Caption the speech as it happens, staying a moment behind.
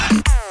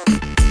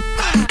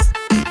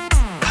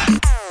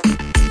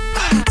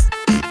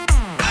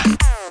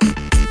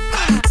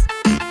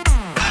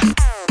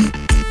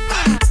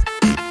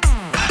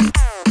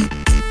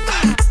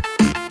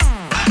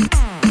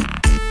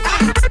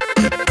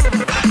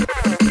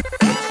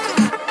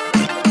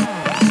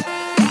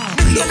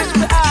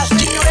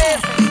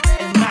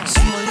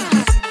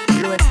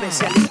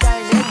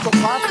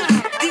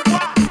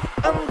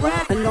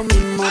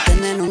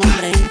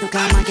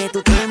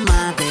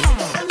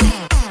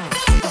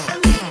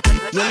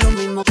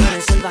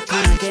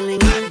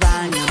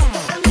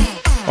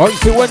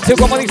11,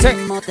 como dice.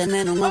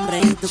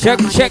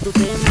 Check, check.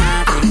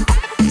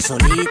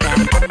 Solita.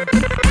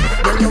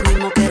 No es lo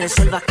mismo que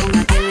resuelvas con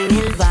aquel en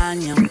el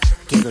baño.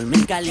 Que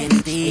dormir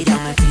calientita.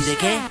 Me pide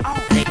que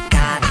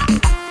rescate.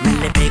 Me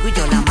le pego y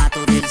yo la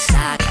mato del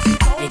saco.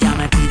 Ella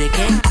me pide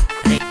que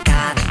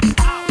rescate.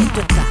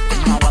 Esto está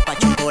como agua pa'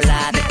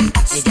 chocolate.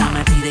 Ella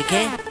me pide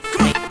que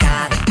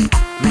rescate.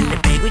 Me le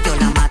pego y yo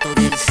la mato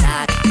del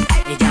saco.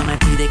 Ella me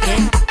pide que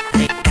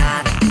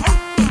rescate.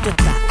 Esto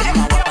está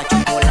como agua pa'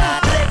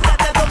 chocolate.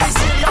 Rescate a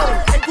domicilio.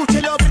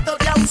 Escuche los gritos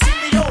de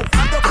auxilio.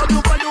 Ando con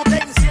un buen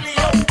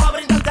utensilio pa'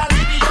 brindarte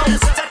alivio.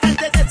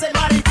 Sacarte de ese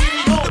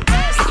martirio.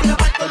 Y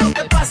grabarte lo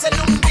que pasa en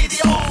un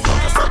video.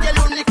 Yo soy el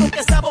único que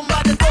esa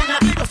bomba detona.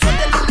 Yo soy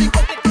el único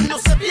que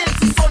conoce bien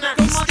su zona.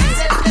 Como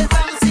dice el de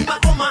encima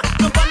coma.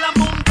 No va la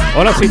montaña.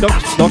 Hola, sí, dos.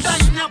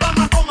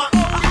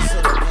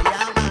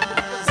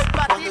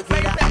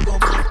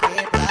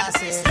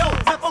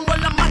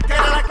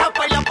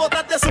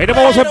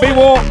 Venimos en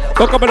vivo,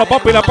 tócamelo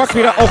papi, la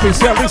página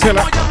oficial,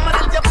 dísela.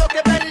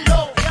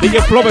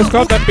 DJ Flow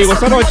Scott en vivo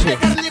esta noche.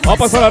 Vamos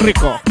a pasarla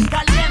rico.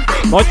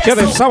 Noche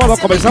de sábado,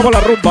 comenzamos la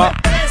rumba.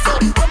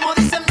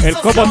 El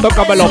combo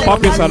tócamelo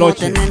papi esa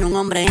noche.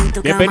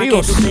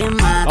 Bienvenidos.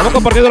 Vamos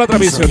compartiendo la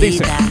transmisión,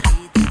 dice.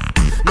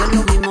 No es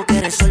lo mismo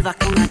que resuelvas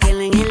con aquel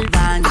en el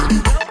baño.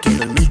 Que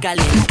dormir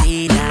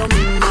calientita. No es lo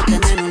mismo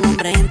tener un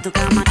hombre en tu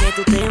cama que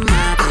tú te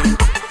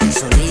mates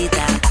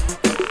solita.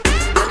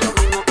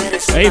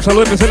 Hey,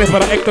 saludos especiales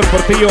para Héctor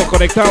Portillo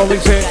conectado,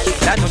 dice.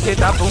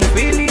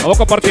 Vamos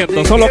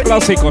compartiendo, son los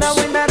clásicos.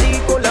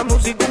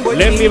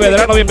 Lenny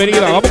Medrano,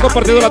 bienvenida. Vamos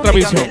compartiendo la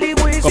transmisión.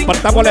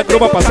 Compartamos el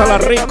grupo, pasarla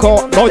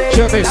rico.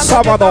 Noche de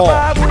sábado.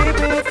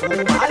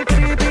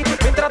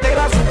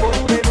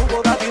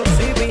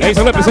 Hey,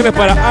 saludos especiales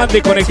para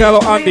Andy conectado,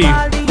 Andy.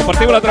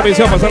 Compartimos la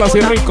transmisión, pasarla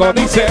así rico,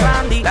 dice.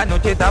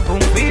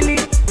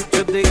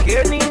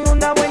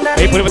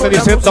 Hey, por ahí me está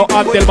diciendo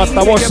Andy, el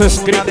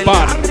matavoces Green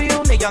Bar.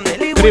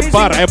 Green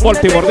Bar en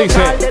Baltimore, dice.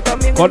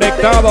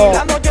 Conectado.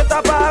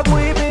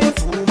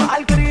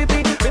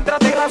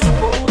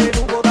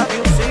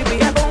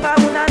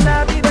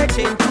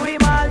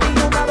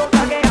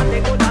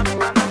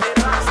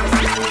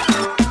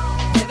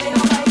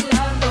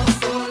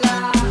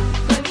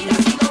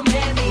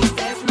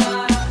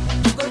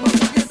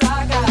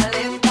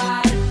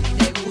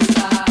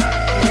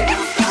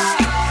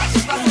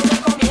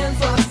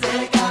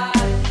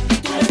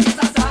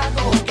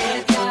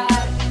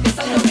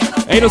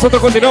 Y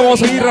nosotros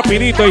continuamos a seguir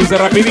rapidito, dice,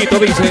 rapidito,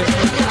 dice.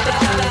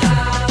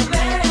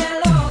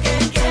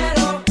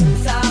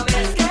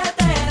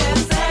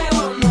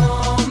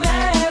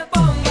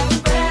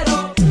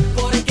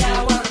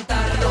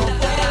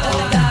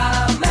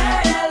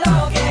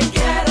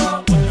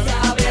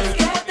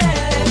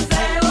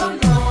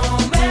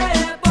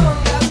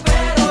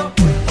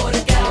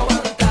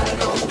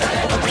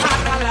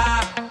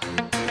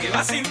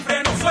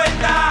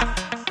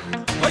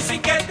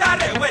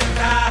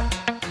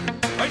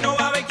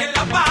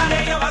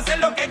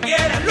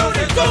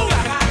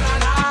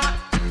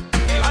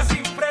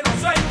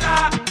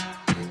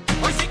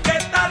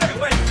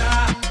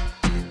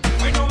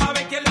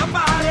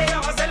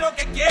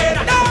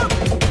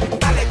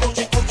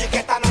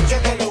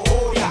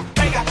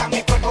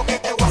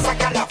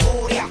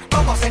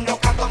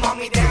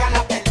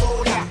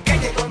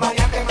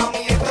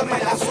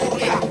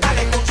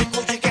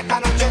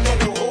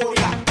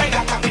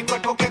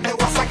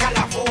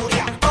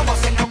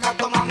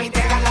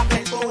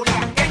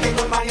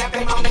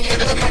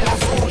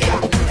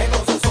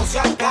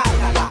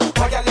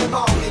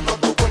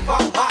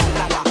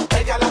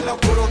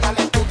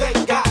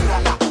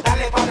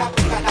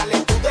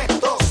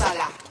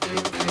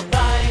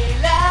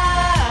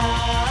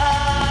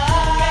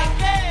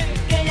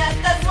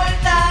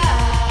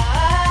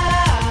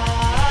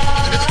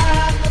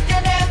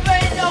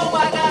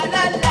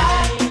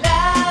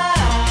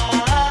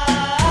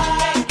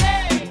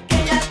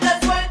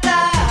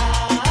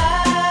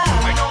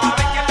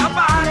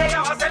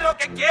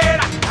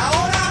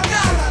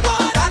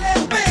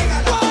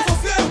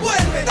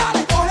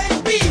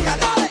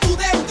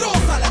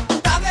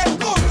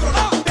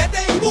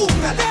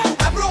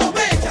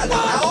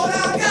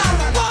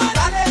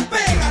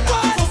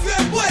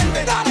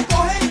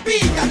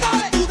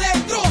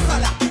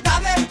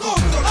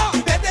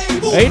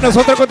 Y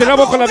nosotros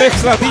continuamos con la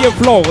mezcla DJ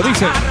Flow,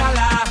 dice.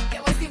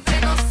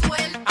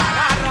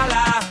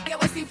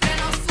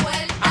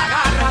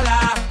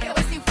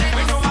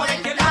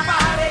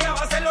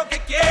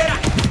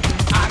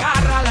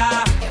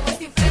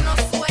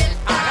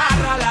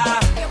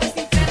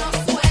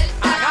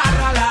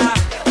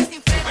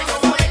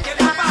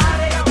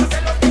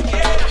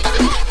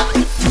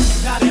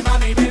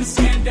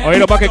 Hoy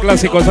lo más que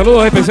clásico.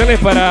 Saludos especiales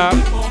para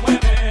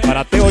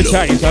Teo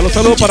Chay.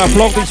 Saludos para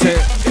Flow, dice.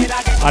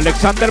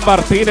 Alexander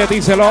Martínez,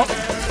 díselo.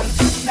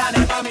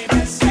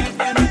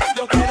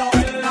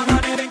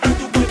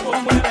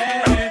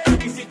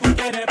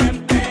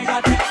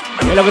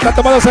 Y lo que está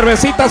tomando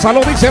cervecita,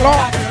 salud, díselo.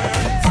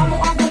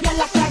 Vamos a apoyar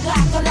la cagada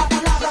con la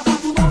palabra para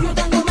tu novio,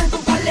 tengo mente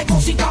un par de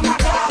cositas.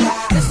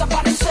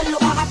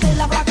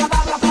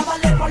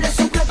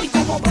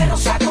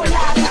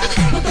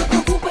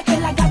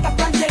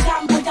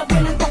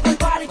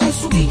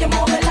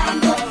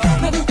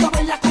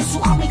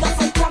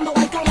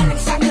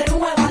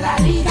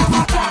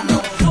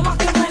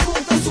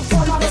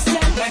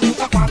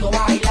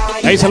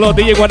 Ahí saludos,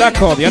 DJ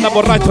Guanaco, Diana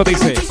Borracho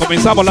dice,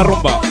 comenzamos la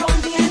rumba.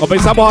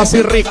 Comenzamos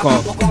así rico.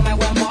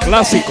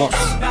 Clásicos.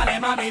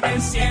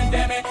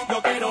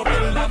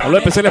 Saludos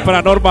especiales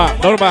para Norma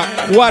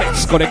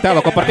Juárez,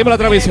 conectado. Compartimos la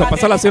transmisión,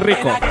 pasarla así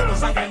rico.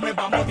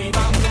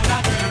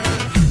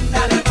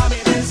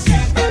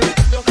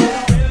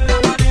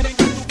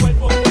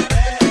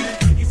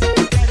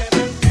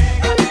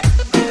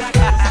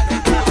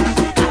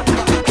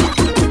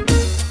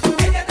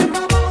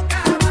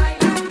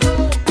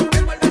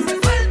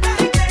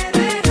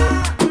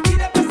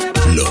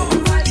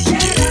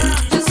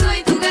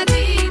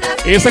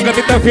 Y esa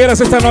gatita fieras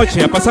esta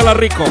noche, a pasarla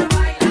rico.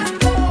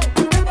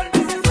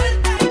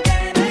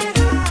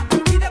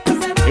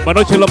 Y esta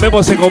noche lo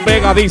vemos en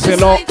Omega,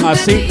 díselo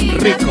así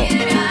rico.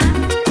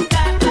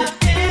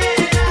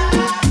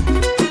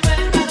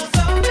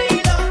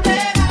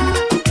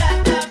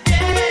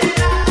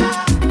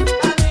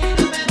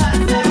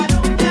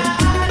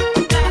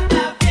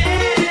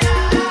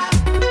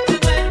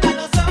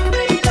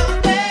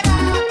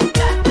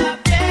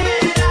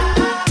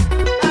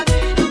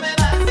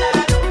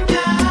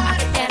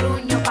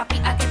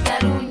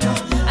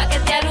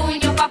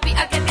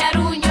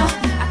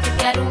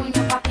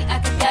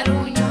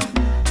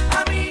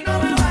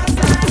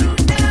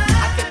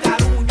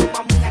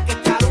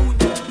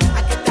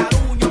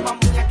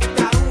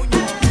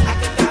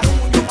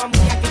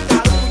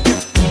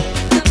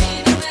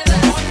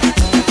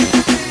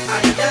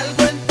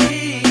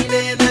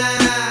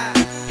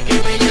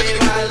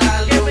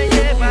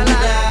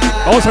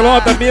 Un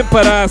saludo también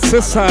para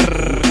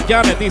César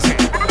Llanes, dice.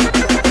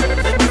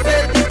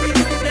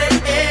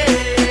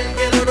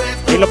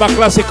 Y lo más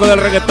clásico del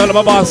reggaetón,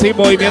 vamos así,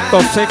 movimiento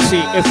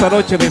sexy. Esta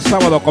noche de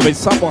sábado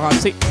comenzamos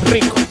así,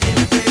 rico.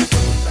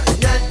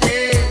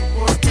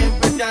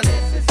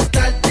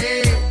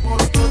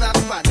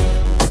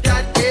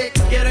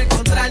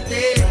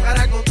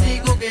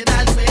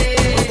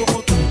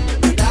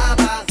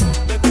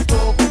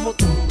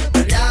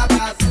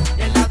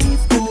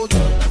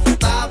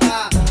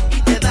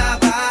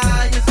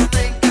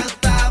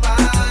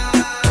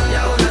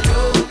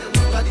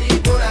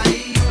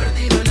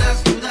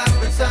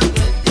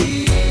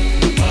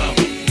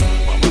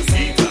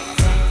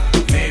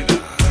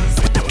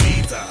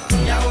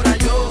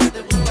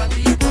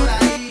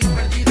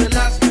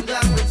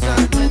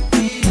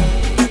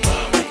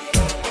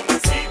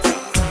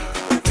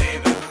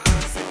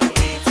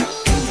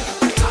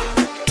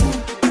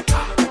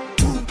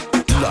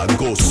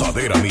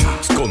 Gozadera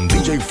Mix con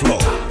DJ Flow.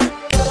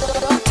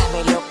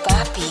 Tócamelo,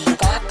 papi,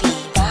 papi,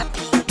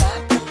 papi,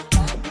 papi.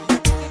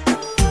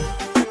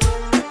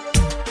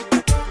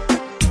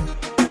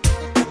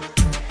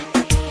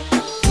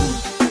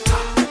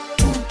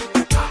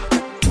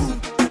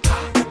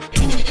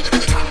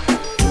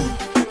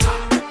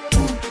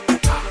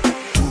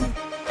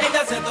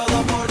 Ella hace todo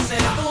por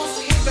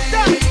seducirme.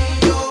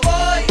 Yo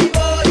voy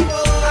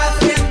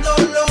haciendo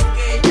lo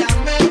que ella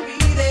me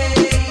pide.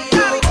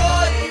 Yo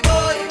voy,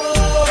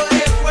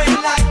 fue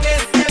la que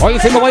se Oye,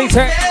 sí, como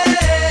dice.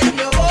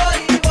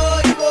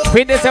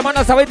 Fin de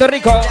semana, sabadito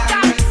rico.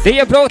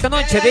 DJ Flow esta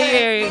noche,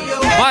 DJ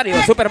Mario,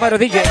 Super Mario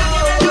DJ.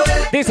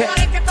 Dice.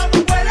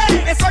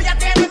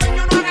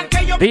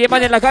 DJ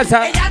Mario en la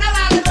casa.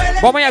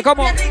 Vamos allá,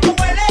 ¿cómo?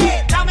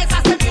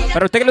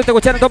 Pero usted que lo está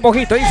escuchando un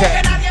poquito, dice.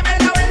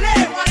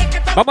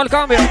 Vamos al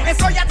cambio.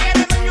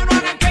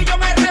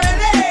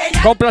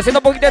 Complaciendo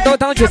un poquito de todo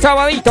esta noche,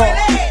 sabadito.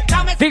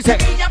 Dice.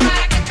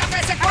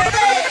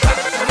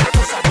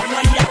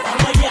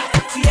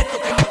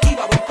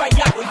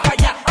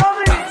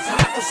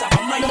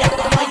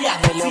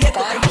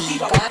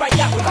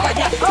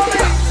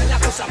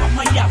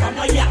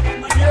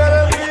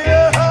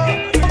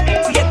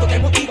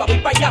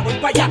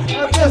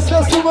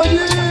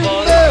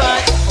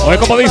 Oye,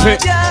 como dice.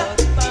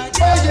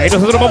 Y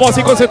nosotros vamos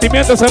así con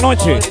sentimientos esa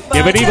noche.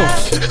 Bienvenidos.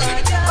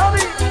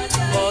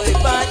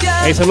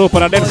 Hey, saludos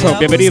para Nelson,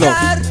 bienvenido.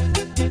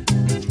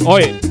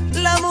 Oye.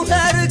 La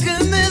mujer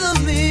que me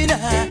domina,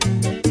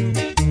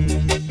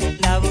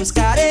 la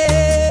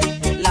buscaré,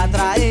 la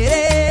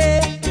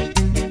traeré,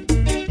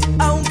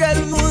 aunque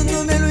el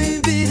mundo me lo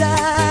impida.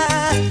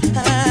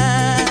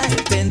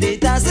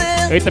 Bendita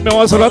sea. Ahí también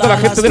vamos a hablar de la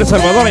gente de El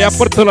Salvador, allá en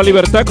Puerto de la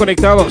Libertad,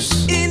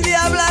 conectados.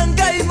 India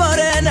blanca y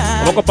morena.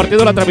 Vamos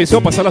compartiendo la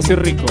transmisión, pasarla así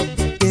rico.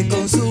 Que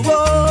con su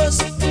voz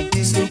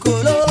y su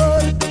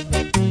color.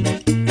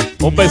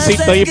 Un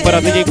besito ahí para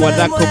DJ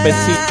Guanaco, un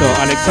besito.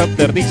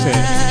 Alexander dice.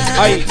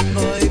 Ay.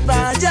 Voy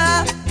para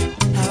allá,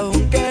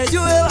 aunque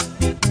llueva,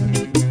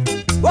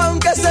 o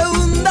aunque se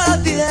hunda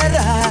la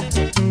tierra.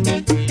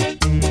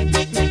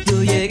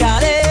 Yo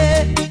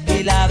llegaré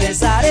y la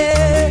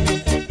besaré,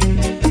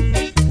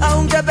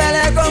 aunque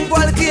pelee con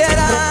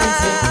cualquiera.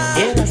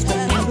 Eras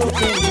conmigo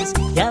feliz,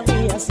 que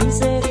había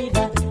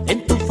sinceridad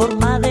en tu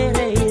forma de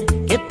reír,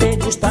 que te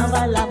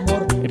gustaba el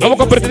amor. Y vamos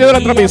compartiendo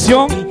la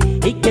transmisión.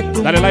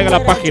 Dale like a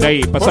la página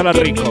ahí, pasarla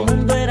rico.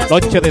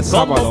 Noche de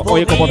sábado,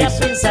 oye como dice.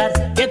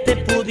 Pensar que te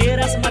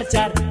pudieras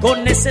marchar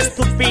con ese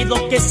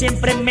estúpido que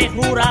siempre me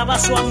juraba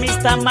su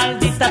amistad,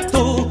 maldita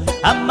tú,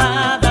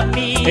 amada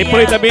mía. Y por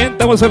ahí también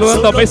estamos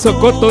saludando a Beso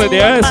Coto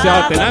desde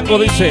Asia, Tenango,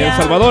 dice El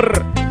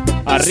Salvador.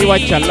 Arriba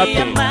Sí,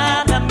 Chalate.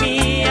 amada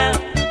mía,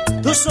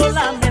 tú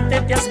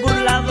solamente te has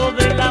burlado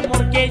del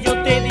amor que yo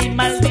te di,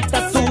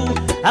 maldita tú,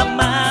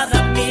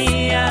 amada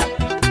mía.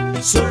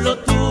 Solo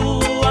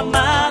tú,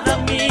 amada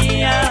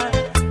mía.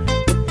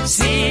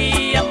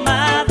 Sí,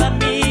 amada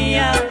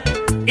mía.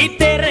 Y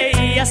te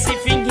reías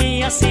y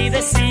fingías y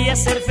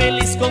decías ser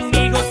feliz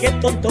conmigo. Qué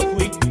tonto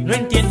fui, no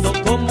entiendo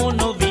cómo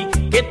no vi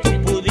que tú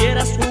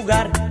pudieras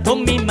jugar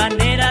con mi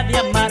manera de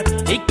amar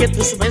y que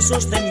tus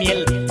besos de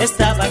miel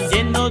estaban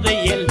llenos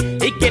de hiel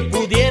y que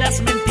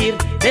pudieras mentir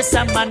de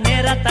esa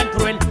manera tan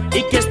cruel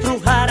y que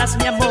estrujaras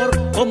mi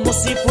amor como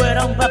si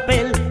fuera un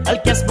papel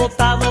al que has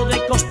botado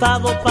de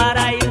costado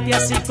para irte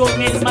así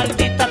con él,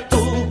 maldita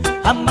tú,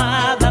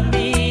 amada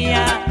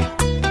mía.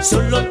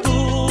 Solo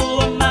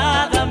tú,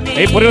 amada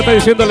mía. Y por ahí está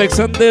diciendo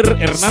Alexander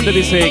Hernández,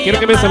 dice, quiero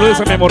que me saludes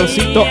a mi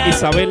amorcito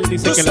Isabel,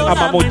 dice que la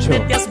ama mucho.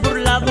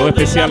 Saludos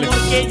especiales.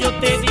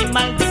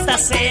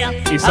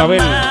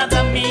 Isabel,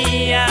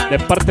 de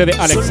parte de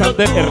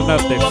Alexander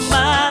Hernández.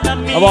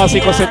 Vamos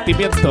así con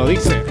sentimiento,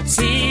 dice.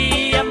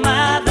 Sí,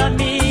 amada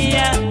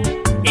mía.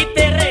 Y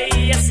te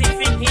reías y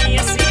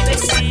fingías y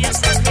decías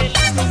ser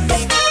feliz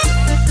conmigo.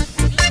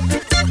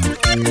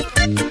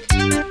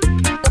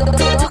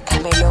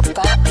 Tócamelo,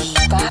 papi,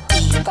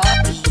 papi,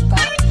 papi,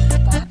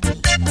 papi,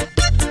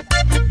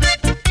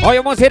 papi. Hoy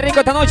vamos a ir rico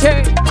esta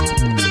noche.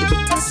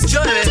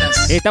 Yo de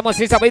veras. Estamos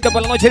así sabaditos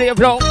por la noche de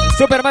Flow.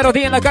 Super Mario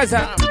D en la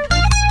casa.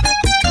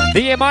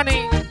 DJ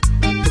Money.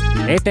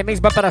 Este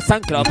mix va para San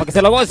Cloud, para que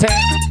se lo goce.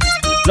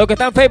 Los que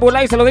están en Facebook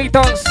Live,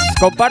 saluditos.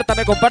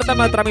 Compártame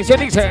la transmisión,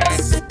 dice.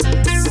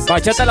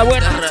 Bachata la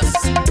buena.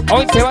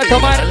 Hoy se va a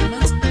tomar.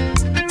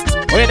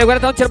 Hoy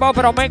recuerda un chervado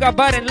para Omega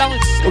Bar en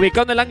Lounge,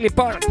 ubicado en el Langley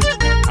Park,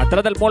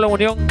 atrás del Molo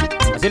Unión.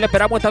 Así le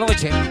esperamos esta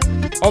noche.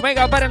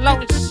 Omega Bar en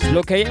Lounge,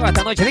 lo que lleva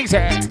esta noche,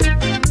 dice.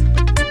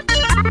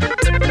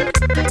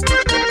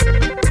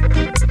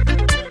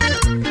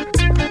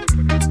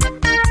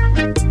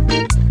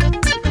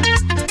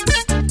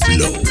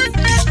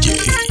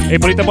 Y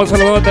por ahí estamos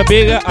saludando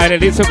también a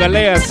Elenicio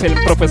Galeas, el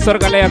profesor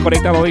Galea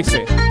conectado,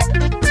 dice.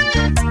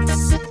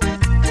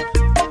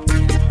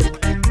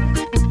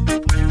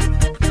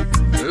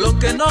 Lo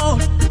que no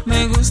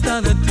me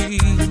gusta de ti,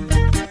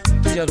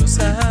 tú ya lo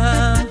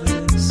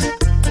sabes.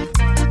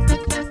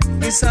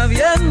 Y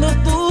sabiendo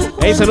tú.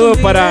 Hey, saludos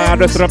para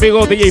nuestro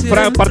amigo DJ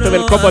Frank, parte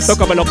del combo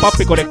Tócamelo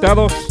Papi,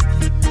 conectados.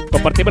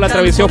 Compartimos la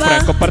transmisión,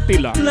 Frank,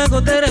 compartirla. La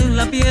gotera en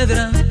la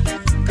piedra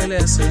que le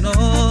hace un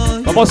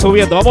hoyo. Vamos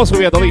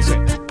subiendo,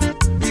 dice.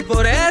 Y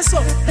por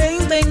eso he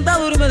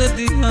intentado irme de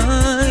ti,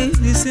 ay,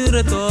 y sin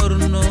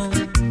retorno.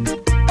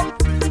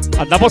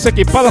 Andamos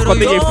equipados Pero con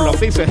DJ yo Flow,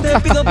 dice. te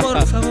pido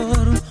por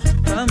favor,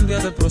 cambia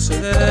de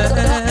proceder.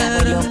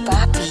 Tócamelo,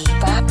 papi,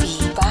 papi,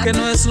 papi. Que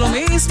no es lo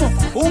mismo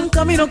un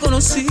camino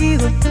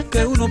conocido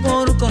que uno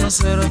por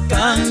conocer.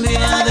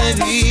 Cambia de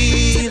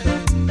vida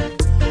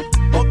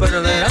o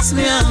perderás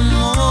mi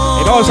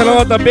amor. Y vamos a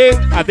saludar también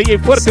a DJ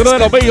Fuerte, uno de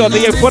los bellos,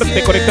 DJ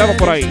Fuerte, conectado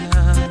por ahí.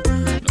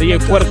 DJ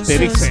Fuerte,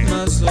 dice.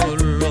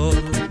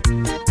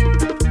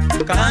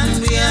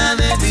 Cambia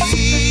de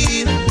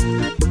vida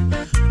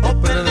o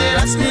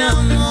perderás mi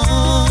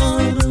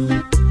amor.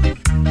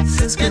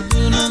 Si es que tú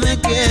no me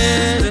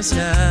quieres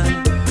ya,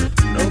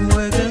 no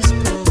juegues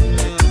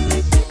conmigo.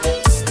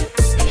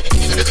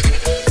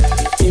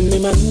 Y me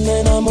manda a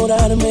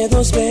enamorarme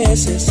 2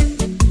 veces.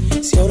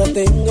 Si ahora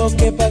tengo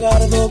que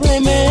pagar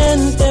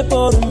doblemente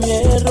por mi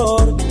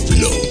error.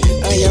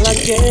 A ella la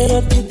quiero,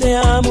 a ti te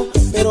amo,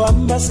 pero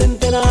ambas se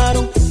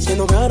enteraron, se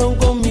enojaron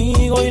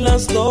conmigo y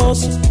las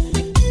dos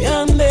me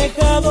han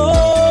dejado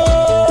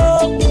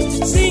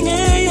sin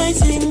ella y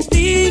sin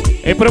ti.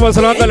 Prueba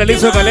saludando a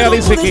Elenicio Galea,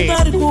 dice que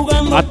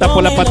hasta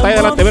por la pantalla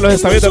de la TV los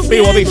está viendo en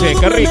vivo, dice,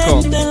 qué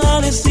rico.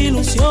 La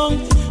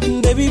desilusión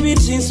de vivir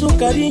sin su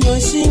cariño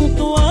y sin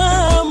tu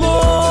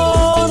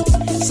amor,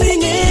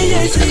 sin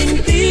ella y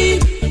sin ti.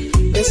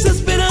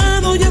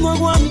 Desesperado ya no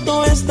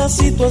aguanto esta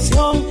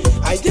situación.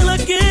 A ella la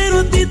quiero,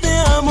 a ti te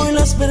amo y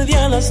las perdí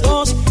a las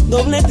dos.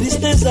 Doble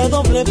tristeza,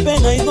 doble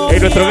pena y doble. Y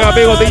nuestro gran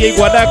amigo DJ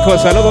Guanaco,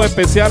 saludos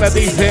especiales,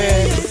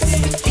 dice.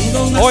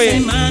 Una Oye.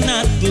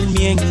 semana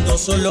durmiendo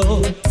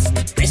solo,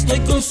 me estoy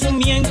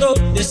consumiendo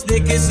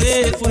desde que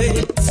se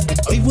fue.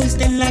 Hoy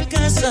vuelta en la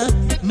casa,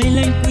 me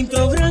la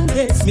encuentro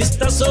grande. Me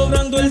está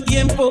sobrando el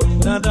tiempo,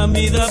 nada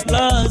me da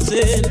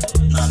placer,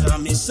 nada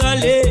me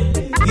sale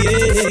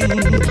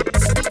bien.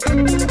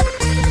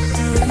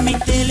 Mi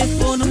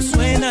teléfono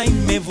suena y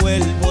me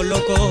vuelvo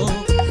loco,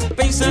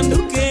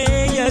 pensando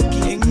que ella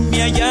quien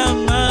me ha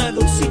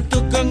llamado. Si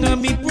tocan a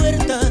mi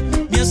puerta,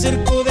 me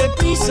acerco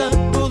deprisa,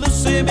 todo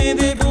se me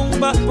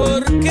derrumba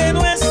porque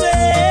no es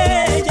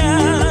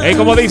ella. Hey,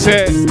 como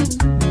dice.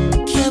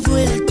 Que ha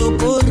vuelto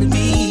por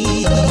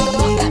mí.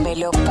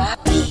 Tócamelo,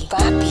 papi,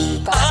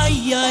 papi, papi.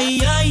 Ay,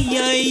 ay, ay,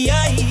 ay,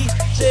 ay,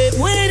 se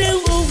muere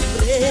un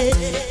hombre.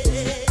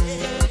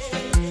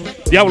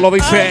 Diablo,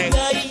 dice. Ay,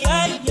 ay,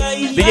 ay,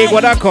 ay, DJ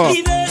Guanaco,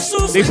 y de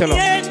sus díselo.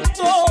 vientos.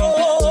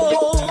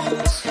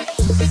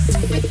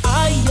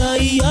 Ay,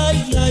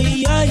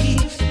 ay,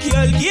 que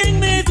alguien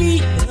me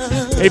diga.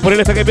 Y por ahí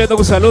le están enviando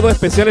un saludo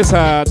especiales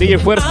a DJ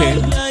Fuerte.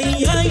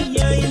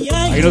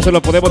 Ahí no se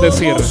lo podemos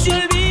decir.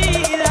 Dice,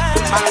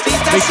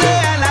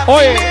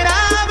 oye,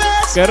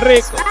 qué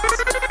rico.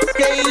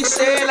 Que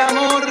hice el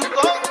amor contigo.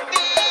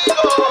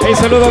 Hey,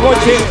 saludo a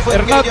Goche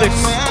Hernández.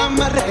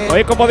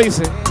 Oye, ¿cómo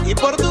dice? Y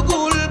por tu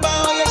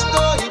culpa hoy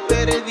estoy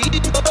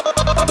perdido.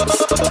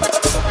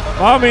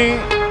 Mami.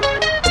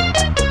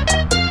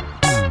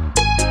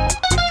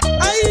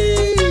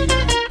 Ay.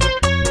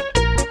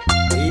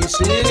 Y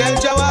sigue el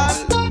chaval.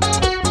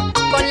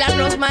 Con la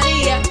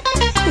Rosmaría.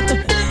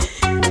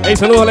 Hey,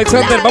 saludos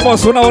Alexander.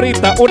 Vamos una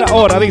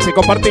hora, dice,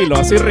 compartirlo,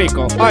 así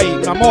rico. Ay,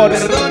 amor.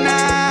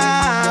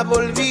 Perdona,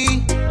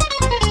 volví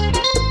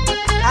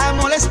a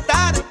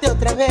molestarte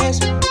otra vez.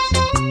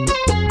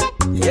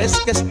 Y es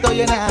que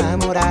estoy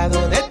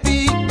enamorado de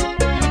ti.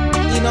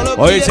 Y no lo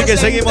Hoy sí que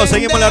quieres seguimos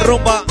entender. la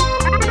rumba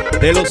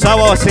de los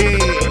sábados así.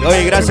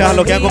 Oye, gracias a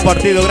los que han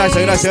compartido.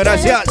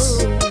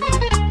 Gracias.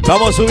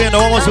 Vamos subiendo,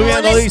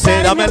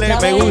 dice, dámele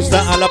me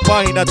gusta a la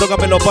página,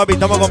 tócamelo papi,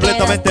 estamos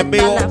completamente en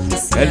vivo.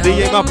 El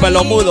DJ más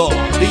pelomudo,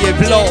 DJ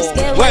Flow,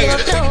 juega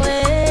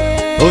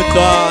junto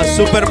a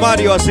Super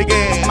Mario, así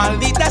que,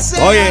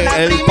 oye,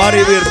 el party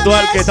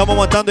virtual que estamos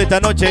montando esta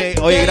noche,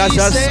 oye,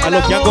 gracias a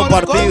los que han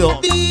compartido.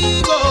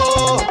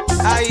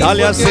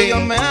 Dale así,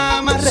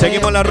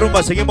 seguimos la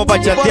rumba, seguimos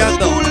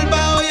bachateando.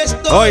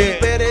 Oye,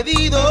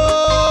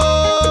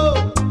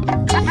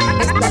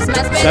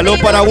 salud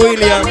para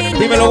William.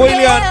 Dímelo,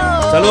 William.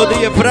 Salud,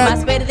 DJ Fran.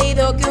 Más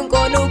perdido que un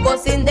conuco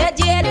sin de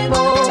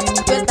hierbo.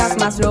 Tú estás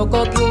más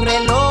loco que un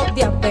reloj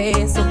de a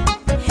peso.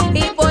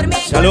 Y por mi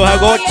Salud a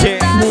Goche.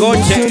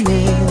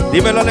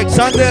 Dímelo,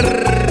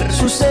 Alexander.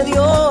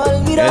 Sucedió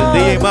al mirar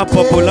El DJ más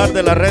popular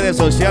de las redes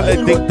sociales,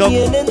 TikTok,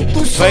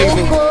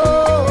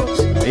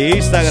 Facebook e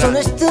Instagram. Son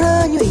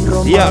extraño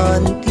y Yeah.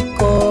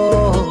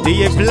 romántico.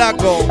 DJ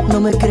Flaco. No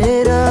me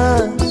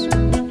creerás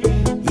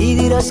y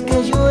dirás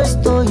que yo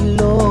estoy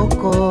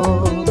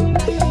loco.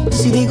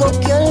 Si digo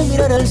que al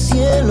mirar al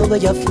cielo,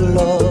 bella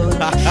flor,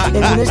 en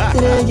una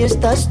estrella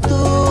estás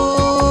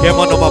tú. Qué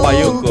mono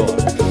mamayuco.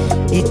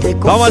 Y te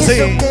Vamos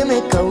confieso así. que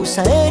me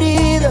causa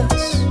heridas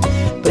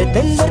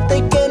pretenderte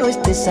y que no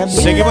estés a mi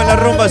Seguimos en la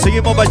rumba,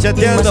 seguimos Y más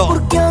bachateando.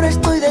 porque ahora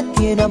estoy de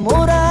ti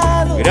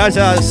enamorado.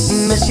 Gracias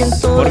Me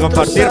siento por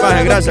compartir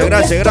más.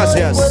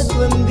 Gracias.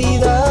 muerto en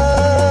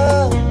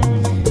vida.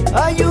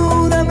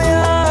 Ayúdame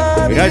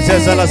a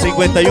Gracias a las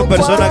 51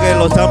 personas que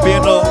lo están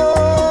viendo.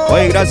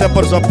 Oye, gracias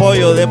por su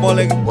apoyo.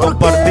 Démosle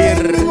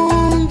compartir.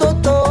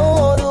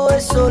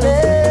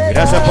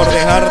 Gracias por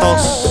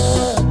dejarnos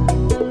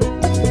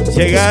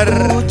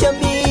llegar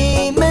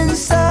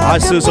a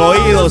sus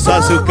oídos,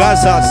 a sus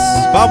casas.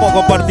 Vamos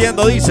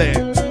compartiendo, dice.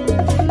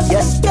 Y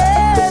es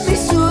que mi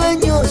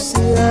sueño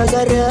se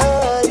haga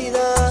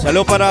realidad.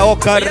 Salud para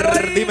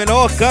Oscar.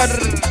 Dímelo, Oscar.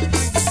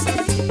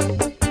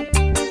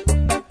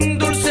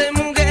 Dulce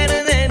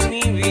mujer de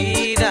mi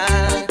vida.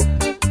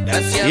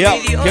 Gracias Ya, a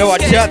mi Dios qué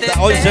bachata. que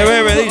Hoy te se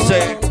bebe,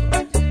 dice.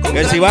 con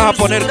Que si gran vas a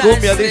poner dulzura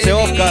cumbia, dice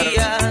Oscar.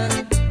 sería.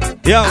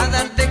 Ya. A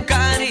darte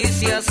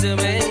caricias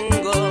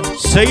vengo.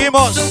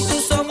 Seguimos. Son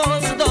tus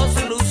ojos dos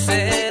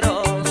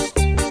luceros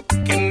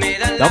que me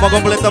dan la Estamos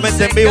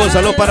completamente en vivo.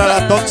 Salud para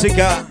la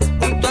tóxica.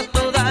 junto a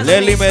todas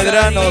Leli mis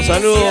Medrano, caricias.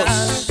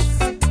 saludos.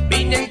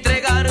 Vine a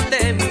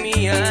entregarte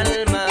mi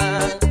alma.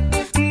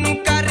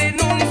 Nunca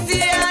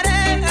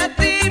renunciaré a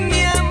ti,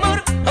 mi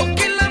amor,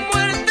 aunque la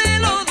muerte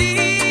lo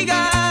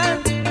diga.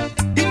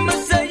 Y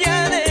más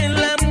allá de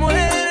la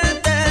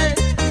muerte,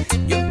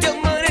 yo te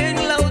amaré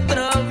en la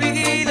otra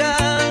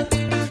vida.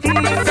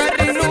 Nunca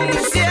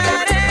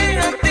renunciaré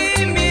a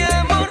ti, mi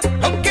amor,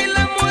 aunque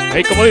la muerte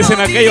Hey, como dicen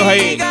lo aquellos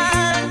ahí. diga.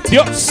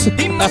 Dios.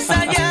 Y más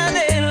allá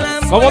de la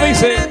 ¿Cómo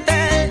dice?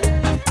 muerte,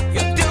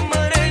 yo te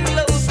amaré en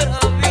la otra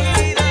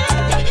vida.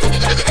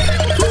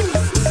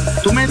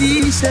 Tú me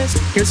dices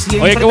que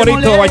siempre Oye, qué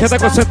bonito, bachata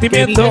con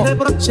sentimiento.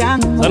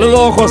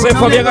 Saludos, José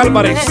Fabián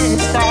Álvarez.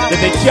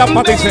 Desde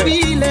Chiapas, dice.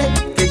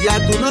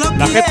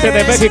 La gente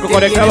de México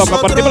conectado.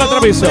 Compartimos la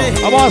transmisión.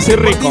 Vamos así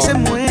rico.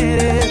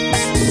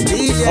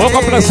 Vamos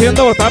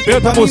complaciendo, están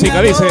pidiendo esta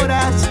música, dice.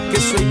 Que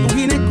soy tu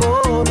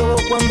ginecólogo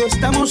cuando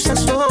estamos a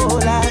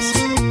solas.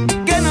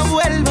 Que no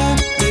vuelva,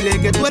 dile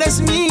que tú eres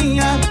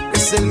mía.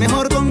 Es el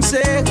mejor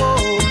consejo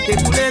que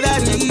tú le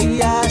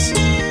darías.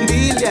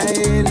 Dile a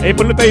él Ahí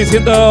por le está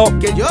diciendo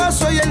que yo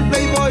soy el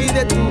playboy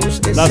de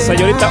tus la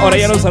señorita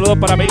Orellana. Un saludo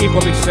para mi hijo,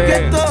 que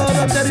dice.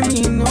 todo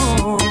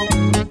terminó.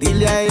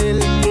 Dile a él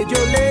que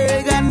yo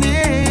le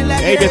gané la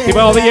Hey, mi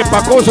estimado DJ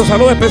Pacoso,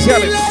 saludos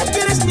especiales. Dile que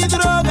eres mi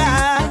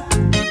droga,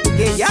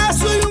 que ya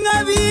soy un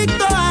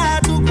adicto a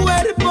tu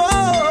cuerpo,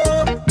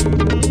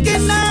 que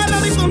nada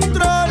me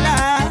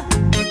controla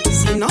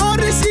si no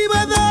recibo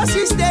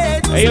dosis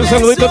de tus Hey, un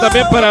saludito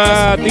también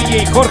para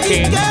DJ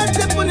Jorge. besos, que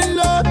te ponen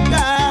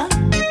loca.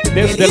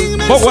 Desde el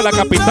Pogo a la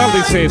capital,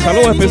 dice.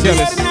 Saludos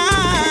especiales.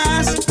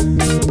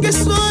 Que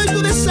soy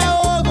tu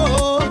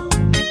desahogo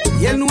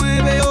y el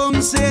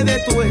 911 de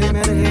tu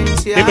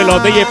emergencia. Dímelo,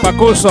 DJ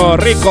Pacuso,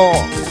 rico.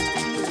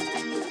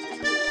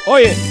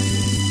 Oye,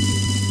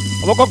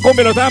 vamos con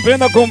cumbia, lo estaban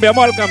pidiendo cumbia,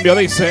 vamos al cambio,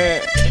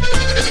 dice.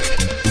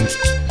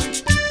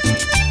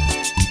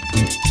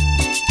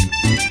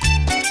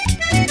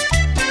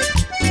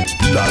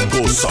 La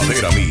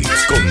Gozadera Mix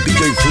con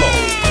DJ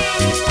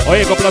Flow.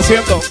 Oye,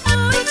 complaciendo.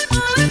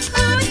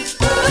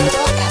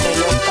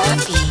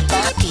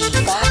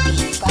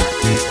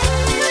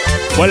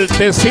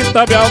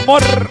 Vueltecita, mi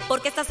amor.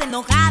 ¿Por qué estás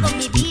enojado,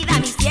 mi vida,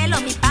 mi cielo,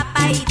 mi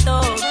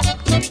papaito?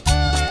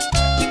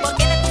 ¿Por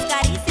qué de tus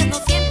caricias no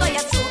siento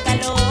ya su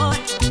calor?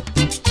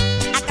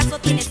 ¿Acaso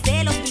tienes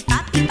celos, mi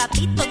papi,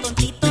 papito,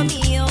 tontito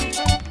mío?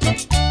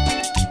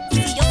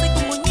 Si yo soy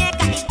tu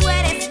muñeca y tú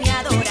eres mi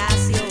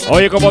adoración.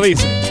 Oye, como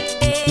dice.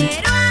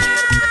 Pero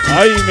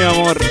Ay, mi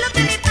amor. sé lo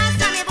que me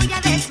pasa, me voy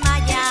a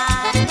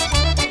desmayar.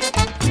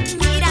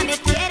 Mírame,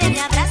 quiéreme,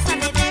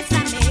 abrázame,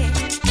 bésame.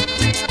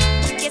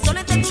 Que solo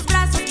entre tus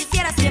brazos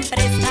quisiera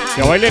siempre estar.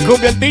 Que baile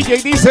cumbia el DJ,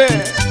 dice.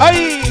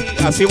 Ay,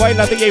 así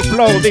baila DJ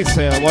Flow,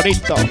 dice.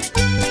 Bonito.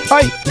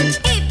 Ay,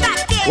 Y pa'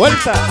 que la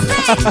vuelta.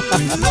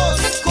 gocen.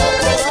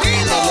 ¡Qué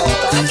rico,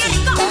 qué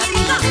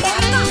rico, qué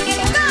rico, qué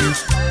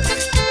rico!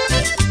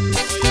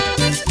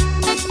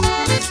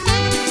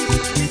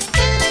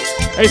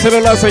 Ahí se lo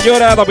la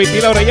señora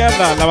Domitila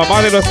Orellana, la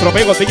mamá de nuestro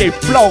amigo DJ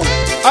Flow.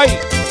 Ay,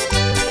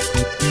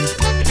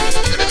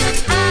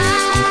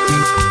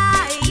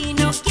 Ay,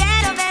 no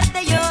quiero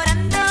verte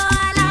llorando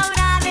a la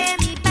hora de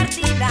mi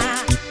partida.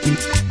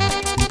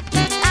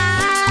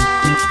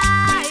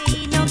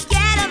 Ay, no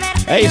quiero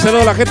verte ahí se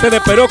lo la gente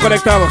de Perú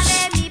conectados.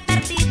 de mi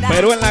partida.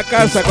 Perú en la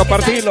casa,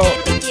 compartilo.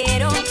 Porque sabes que te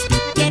quiero,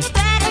 que tú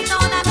eres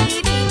toda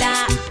mi vida.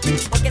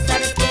 Porque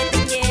sabes que te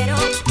quiero,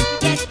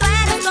 que tú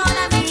eres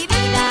toda mi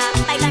vida.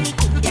 Baila mi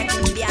cumbia,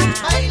 cumbia.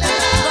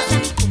 Goza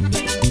mi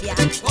cumbia, cumbia.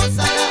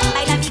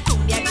 Baila mi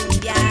cumbia,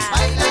 cumbia.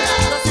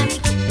 Goza mi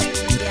cumbia,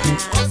 cumbia.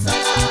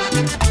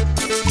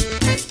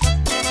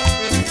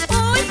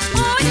 Uy,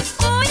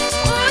 uy, uy,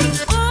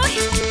 uy,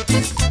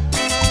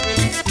 uy.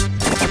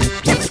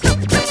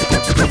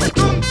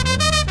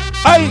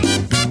 Ay,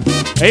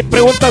 hey,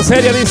 pregunta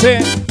seria, dice.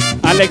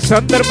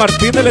 Alexander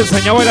Martínez le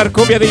enseñó a bailar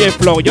cumbia a DJ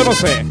Flow. Yo no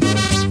sé.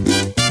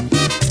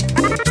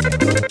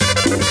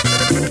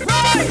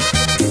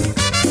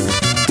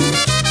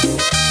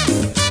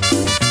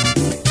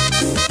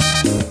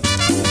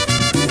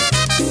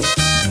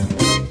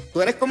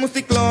 Tú eres como un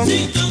ciclón,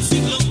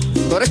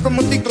 tú eres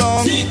como un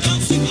ciclón,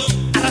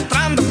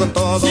 arrastrando con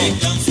todo,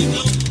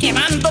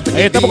 llevándote.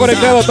 Ahí estamos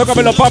conectados.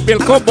 Tócamelo, papi,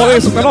 el combo de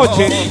esta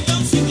noche.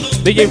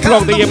 DJ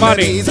Flow, DJ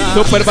Manny,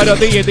 Super Mario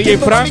DJ, DJ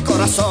Frank,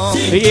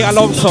 DJ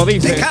Alonso,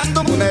 dice.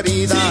 Dejándome una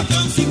herida.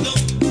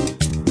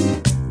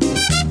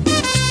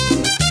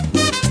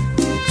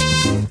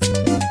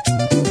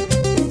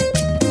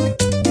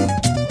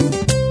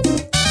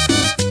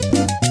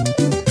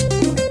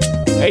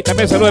 Hey,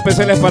 también saludos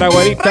especiales para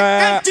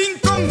Güerita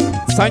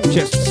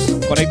Sánchez,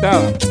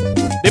 conectada.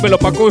 Dímelo,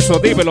 Pacuso,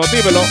 dímelo,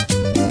 dímelo.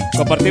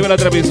 Compartimos la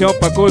transmisión,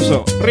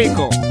 Pacuso.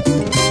 Rico.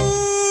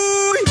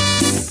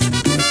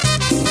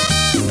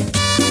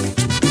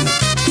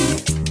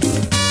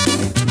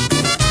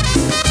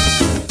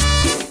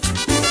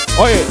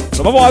 Oye,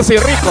 nos vamos así,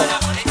 rico.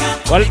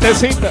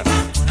 Vueltecita.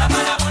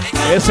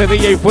 Ese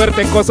DJ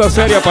fuerte en cosas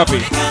serias, papi.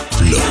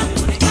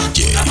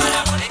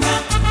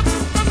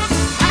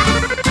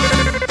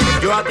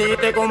 Yo a ti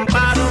te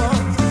comparo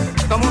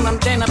como una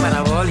antena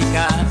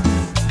parabólica,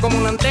 como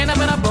una antena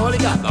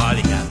parabólica,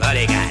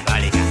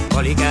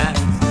 bólica,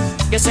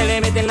 que se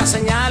le meten las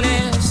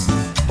señales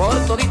por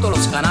toditos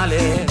los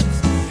canales,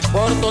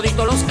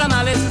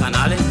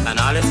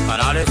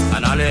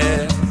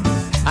 canales.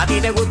 A ti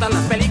te gustan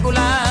las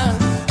películas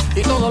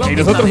y todo lo que Y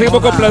nosotros está de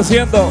seguimos moda.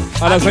 complaciendo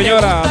a la ti te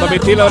señora gusta la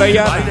Domitila rumba,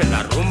 Orellana. el baile,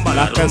 la rumba,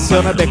 Las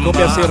canciones de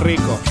cumbia así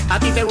rico. A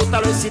ti te gusta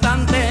lo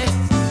excitante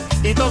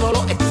y todo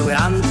lo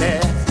exuberante.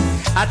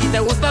 A ti te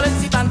gusta lo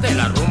excitante,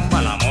 la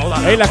rumba, la moda.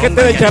 Hey, la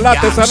gente de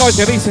Chalate esa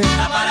noche dice.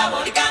 La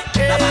parabólica,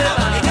 la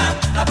parabólica,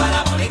 la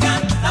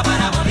parabólica, la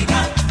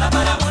parabólica, la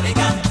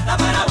parabólica, la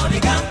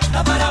parabólica,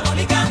 la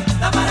parabólica,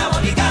 la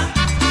parabólica.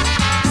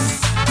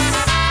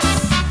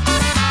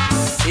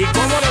 ¿Y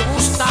cómo le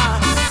gusta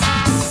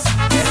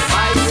el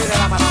baile de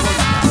la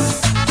parabólica?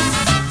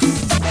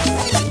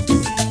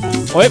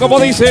 Oye, como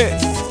dice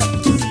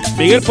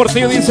Miguel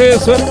Portillo, dice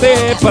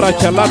suerte para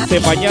Chalate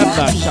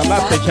mañana.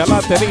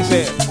 Chalate,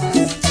 dice.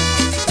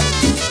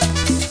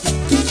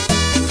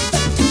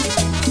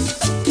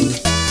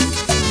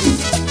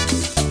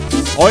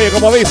 Oye,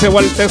 como dice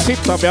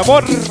Vueltecita, mi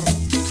amor.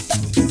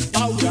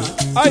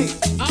 Ay.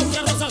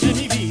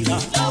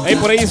 Ahí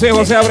por ahí dice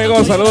José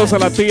Abregón, saludos a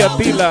la tía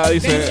Tila,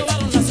 dice.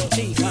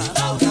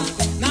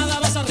 Nada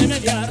vas a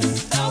remediar,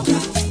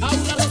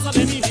 Aura rosa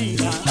de mi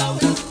vida.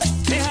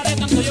 Dejaré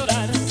tanto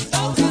llorar,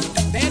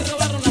 te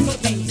robaron la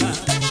tortilla.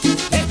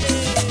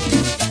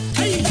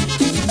 ¡Ay!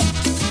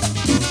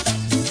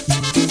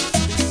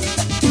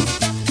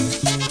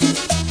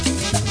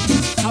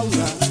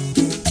 Aura,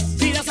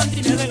 vida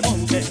Santrina del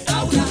monte.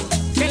 Aura,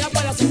 que la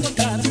puedas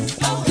encontrar.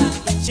 Aura,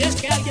 si es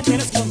que alguien te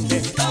la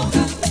esconde.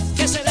 Aura,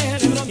 que se deje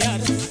de bromear.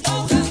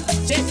 Aura,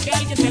 si es que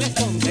alguien te la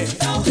esconde.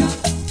 Aura,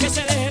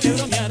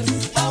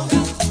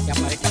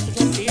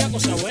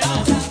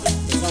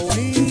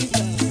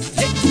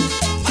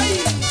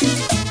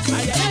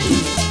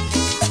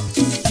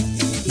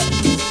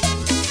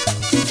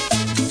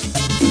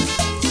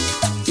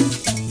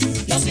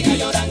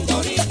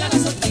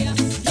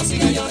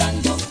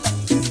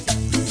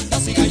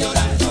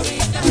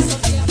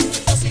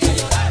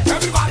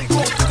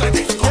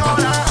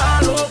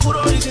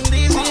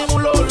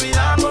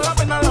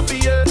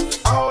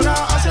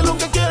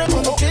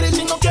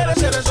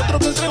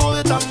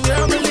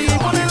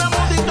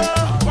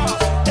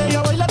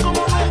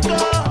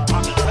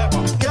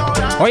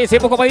 Oye,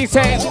 siempre como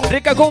dice,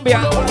 rica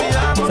cumbia.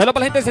 Saludos para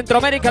la gente de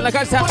Centroamérica en la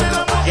casa,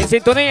 en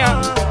sintonía.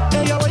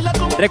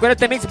 Recuerda,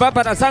 este mix va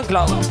para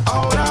SoundCloud.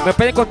 Me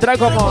pueden encontrar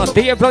como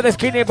DJ Flow de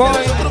Skinny Boy.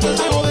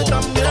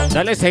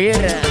 Dale seguir,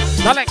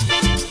 dale.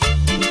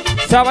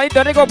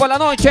 Sabadito rico por la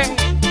noche.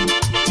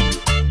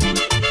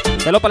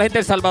 Saludos para la gente de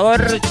El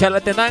Salvador,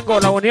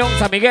 Chalatenango, La Unión,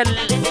 San Miguel.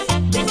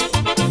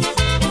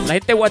 La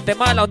gente de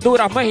Guatemala,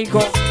 Honduras,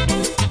 México,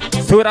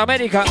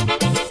 Sudamérica.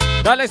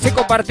 Dale sí,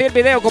 compartir el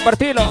video,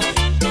 compartirlo.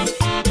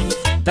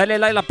 Dale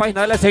like a la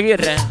página, dale a seguir.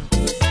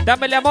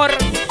 Dámele amor,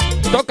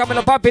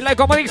 tócamelo papi, like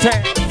como dice.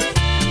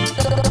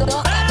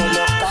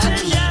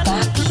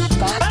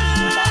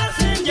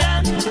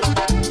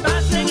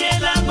 Pasen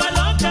el agua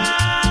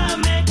loca,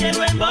 me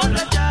quiero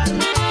emborrachar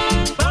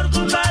por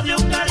culpa de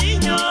un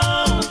cariño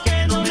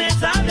que no me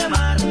sabe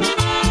amar.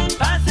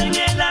 Pasen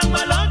el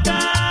agua loca,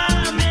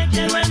 me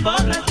quiero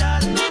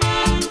emborrachar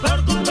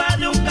por culpa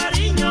de un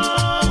cariño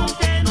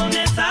que no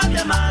me sabe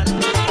amar.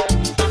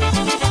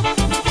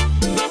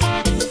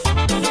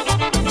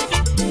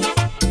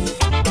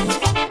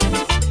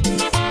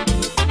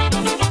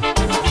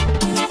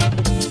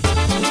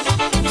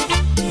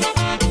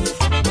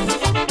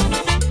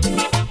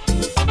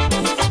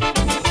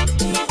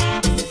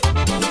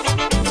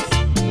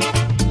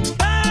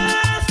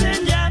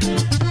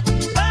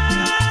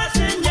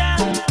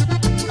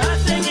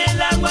 Pasen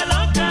el agua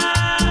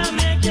loca,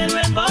 me quiero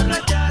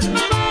emborrachar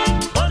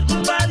por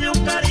culpa de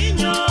un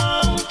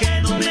cariño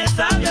que no me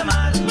sabe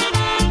amar.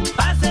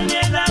 Pasen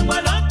el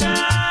agua loca,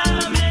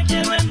 me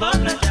quiero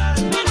emborrachar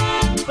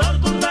por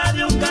culpa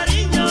de un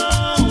cariño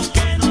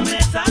que no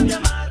me sabe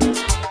amar.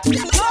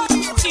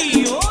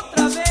 Y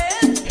otra vez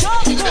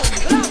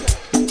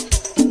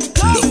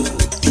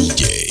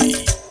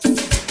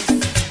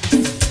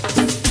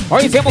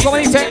Oye, siempre como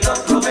dice,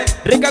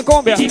 rica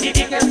cumbia.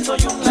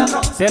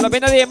 Se lo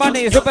viene DJ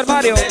Money de Super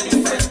Mario.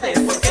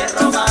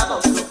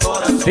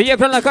 DJ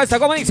Fran en la casa,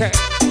 como dice.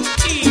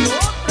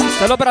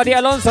 Saludos para DJ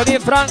Alonso, DJ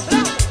Fran.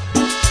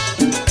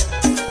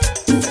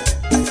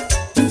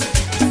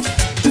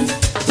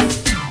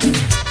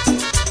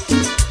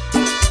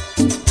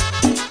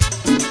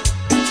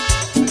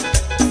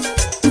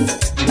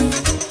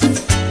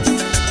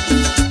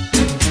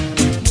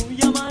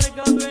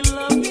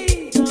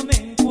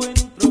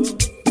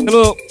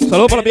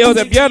 Saludos para los viejos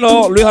del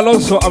piano, Luis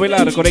Alonso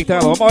Avelar,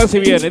 conectado. Vamos a ver si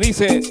viene,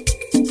 dice.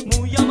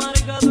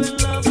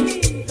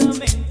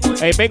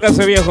 Ey,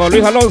 véngase viejo,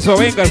 Luis Alonso,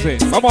 véngase.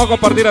 Vamos a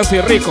compartir así,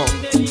 rico.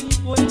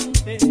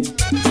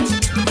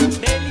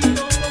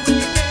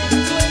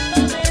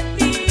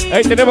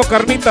 Ahí tenemos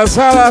carnita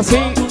asada, así.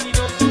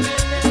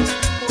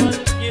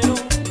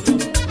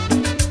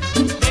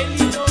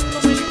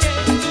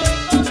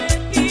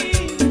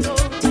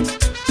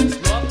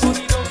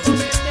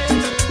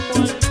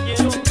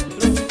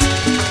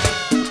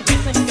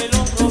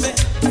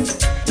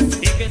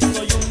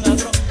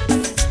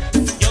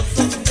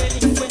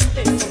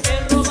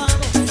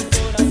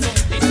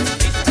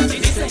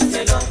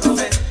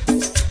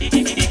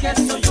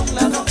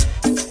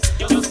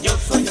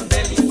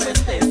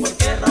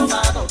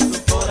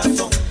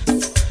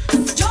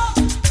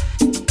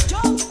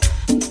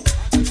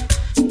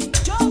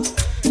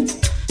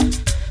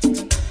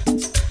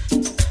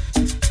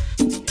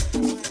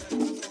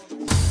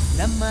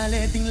 La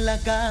maleta en la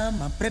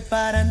cama,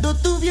 preparando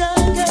tu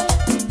viaje.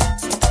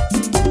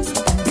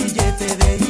 Un billete de